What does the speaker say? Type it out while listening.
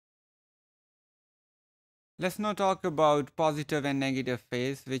Let's now talk about positive and negative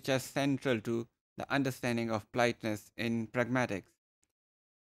phase, which are central to the understanding of politeness in pragmatics.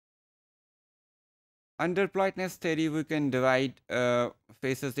 Under politeness theory, we can divide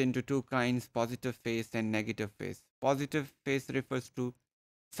phases into two kinds: positive phase and negative phase. Positive phase refers to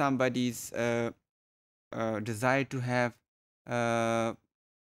somebody's desire to have uh,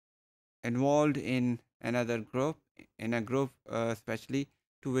 involved in another group, in a group especially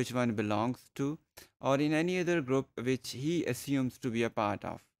to which one belongs to, or in any other group which he assumes to be a part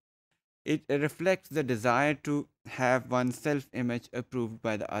of. It reflects the desire to have one's self image approved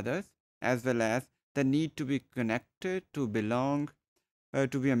by the others, as well as the need to be connected, to belong,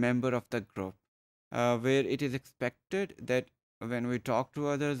 to be a member of the group, where it is expected that when we talk to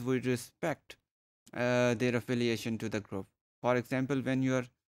others, we respect their affiliation to the group. For example, when you are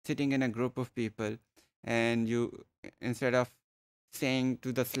sitting in a group of people and you, instead of saying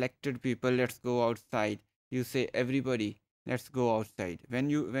to the selected people, let's go outside, you say, everybody, let's go outside. When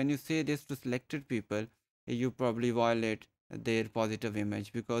you say this to selected people, you probably violate their positive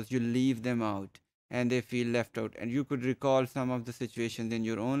image because you leave them out and they feel left out. And you could recall some of the situations in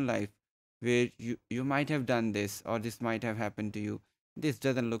your own life where you might have done this, or this might have happened to you. This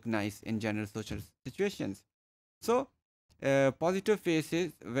doesn't look nice in general social situations. So positive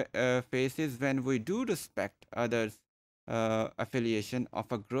faces when we do respect others affiliation of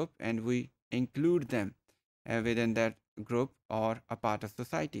a group and we include them within that group or a part of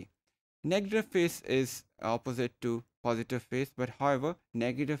society. Negative face is opposite to positive face, but however,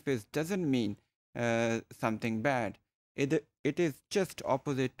 negative face doesn't mean something bad. It is just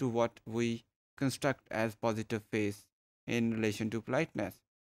opposite to what we construct as positive face in relation to politeness.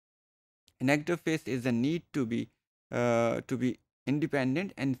 Negative face is the need to be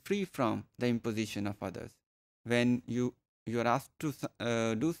independent and free from the imposition of others. When you are asked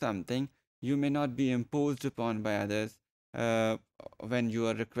to do something, you may not be imposed upon by others uh, when you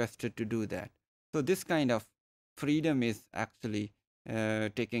are requested to do that. So this kind of freedom is actually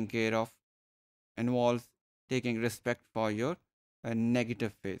taken care of, involves taking respect for your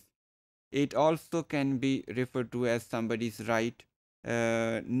negative face. It also can be referred to as somebody's right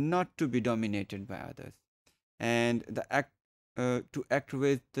not to be dominated by others, and the act to act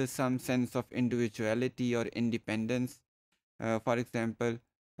with some sense of individuality or independence. For example,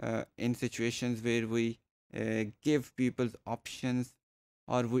 in situations where we give people options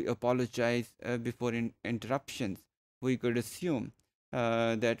or we apologize before interruptions, we could assume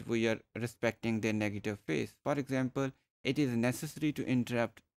that we are respecting their negative phase. For example, it is necessary to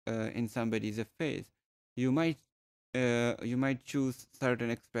interrupt in somebody's phase. You might choose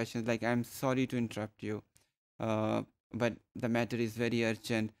certain expressions like "I'm sorry to interrupt you, but the matter is very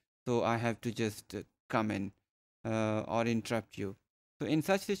urgent, so I have to just come in or interrupt you." So in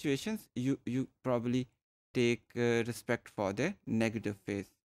such situations, you probably take respect for the negative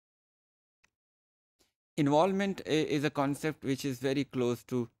phase. Involvement is a concept which is very close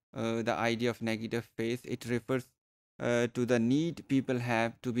to the idea of negative phase. It refers to the need people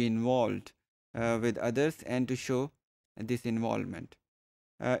have to be involved with others and to show this involvement.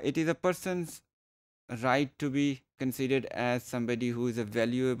 It is a person's right to be considered as somebody who is a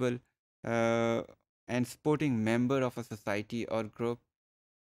valuable uh, and supporting member of a society or group.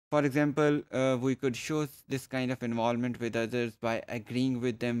 For example, we could show this kind of involvement with others by agreeing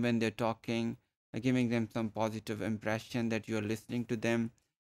with them when they're talking, giving them some positive impression that you're listening to them,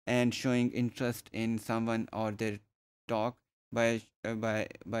 and showing interest in someone or their talk by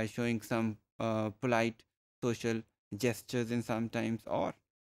showing some polite social gestures in sometimes, or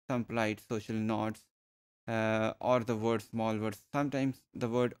some polite social nods, or the word small words. Sometimes the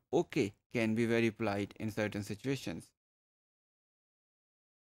word okay can be very polite in certain situations.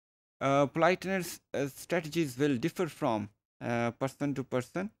 Politeness strategies will differ from person to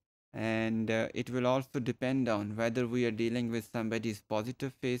person, and it will also depend on whether we are dealing with somebody's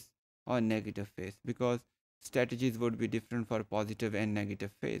positive phase or negative phase, because strategies would be different for positive and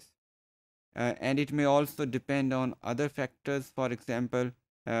negative phase. And it may also depend on other factors. For example,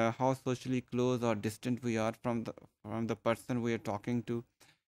 how socially close or distant we are from the person we are talking to,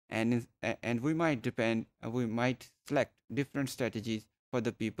 and we might select different strategies for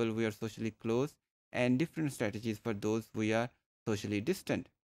the people we are socially close and different strategies for those we are socially distant.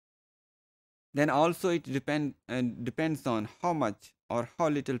 Then also it depends on how much or how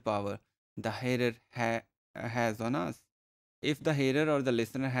little power the hearer has on us. If the hearer or the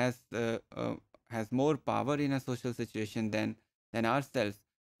listener has more power in a social situation than ourselves,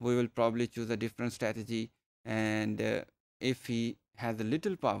 we will probably choose a different strategy. And if he has a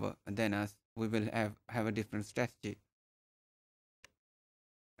little power than us, we will have a different strategy.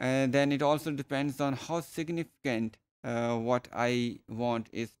 then it also depends on how significant what I want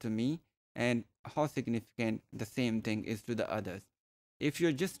is to me, and how significant the same thing is to the others. If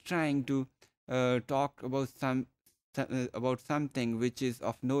you're just trying to talk about about something which is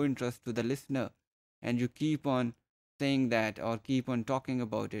of no interest to the listener, and you keep on saying that or keep on talking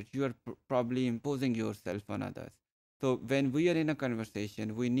about it, you are probably imposing yourself on others. So when we are in a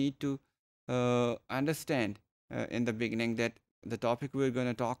conversation, we need to understand in the beginning that the topic we're going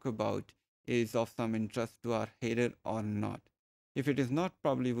to talk about is of some interest to our hearer or not. If it is not,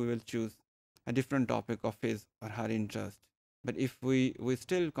 probably we will choose a different topic of his or her interest. But if we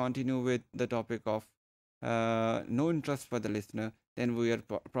still continue with the topic of no interest for the listener, then we are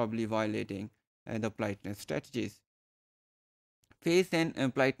probably violating the politeness strategies. Face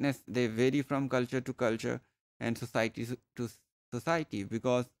and politeness, they vary from culture to culture and society to society,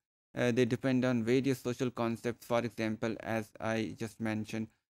 because they depend on various social concepts. For example, as I just mentioned,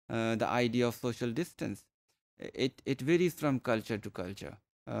 the idea of social distance, it varies from culture to culture.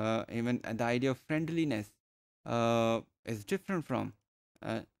 Even the idea of friendliness is different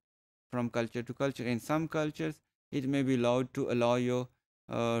uh, from culture to culture. In some cultures, it may be allowed to allow your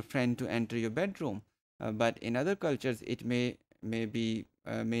friend to enter your bedroom, but in other cultures, it may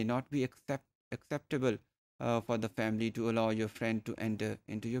not be acceptable for the family to allow your friend to enter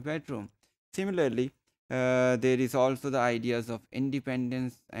into your bedroom. Similarly, there is also the ideas of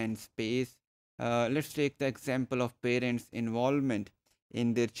independence and space. Let's take the example of parents' involvement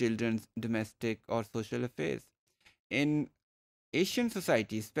in their children's domestic or social affairs. In Asian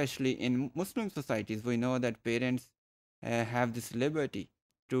societies, especially in Muslim societies, we know that parents have this liberty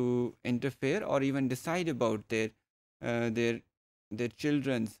to interfere or even decide about uh, their their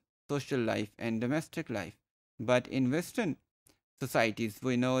children's social life and domestic life. But in Western societies,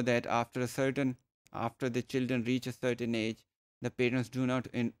 we know that after the children reach a certain age, the parents do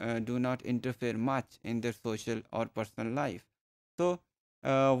not interfere much in their social or personal life. So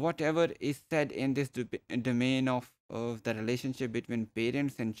whatever is said in this domain of the relationship between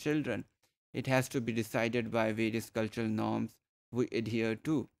parents and children, it has to be decided by various cultural norms we adhere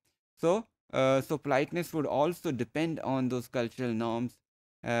to. So so politeness would also depend on those cultural norms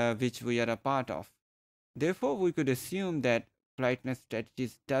which we are a part of. Therefore, we could assume that politeness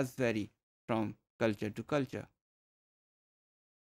strategies does vary from culture to culture.